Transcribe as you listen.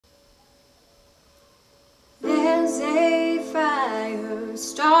There's a fire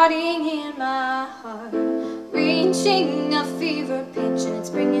starting in my heart, reaching a fever pitch, and it's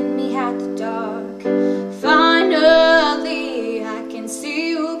bringing me out the dark. Finally, I can see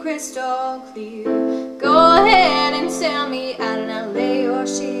you crystal clear. Go ahead and sail me out, and I'll lay your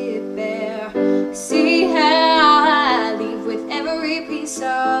ship bare. See how I leave with every piece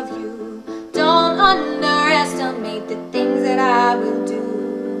of you. Don't underestimate the things that I will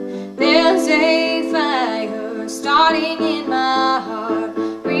do. There's a fire starting in my heart,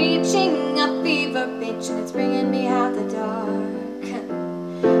 reaching a fever pitch, and it's bringing me out the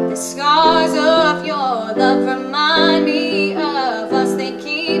dark. The scars of your love remind me of us. They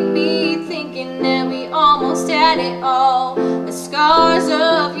keep me thinking that we almost had it all. The scars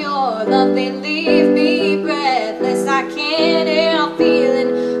of your love, they leave me breathless. I can't help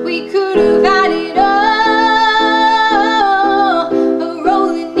feeling we could have had it all.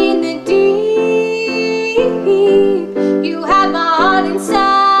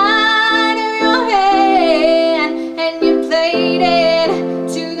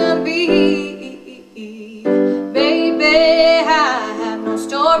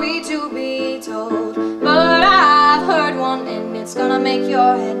 Story to be told, but I've heard one, and it's gonna make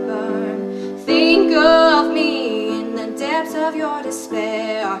your head burn. Think of me in the depths of your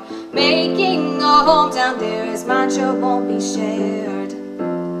despair, making a home down there as mine sure won't be shared.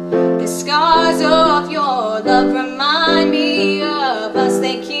 The scars of your love remind me of us.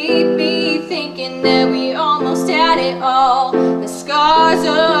 They keep me thinking that we almost had it all. The scars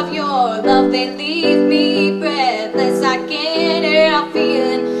of your love, they leave me breathless. I can't help feeling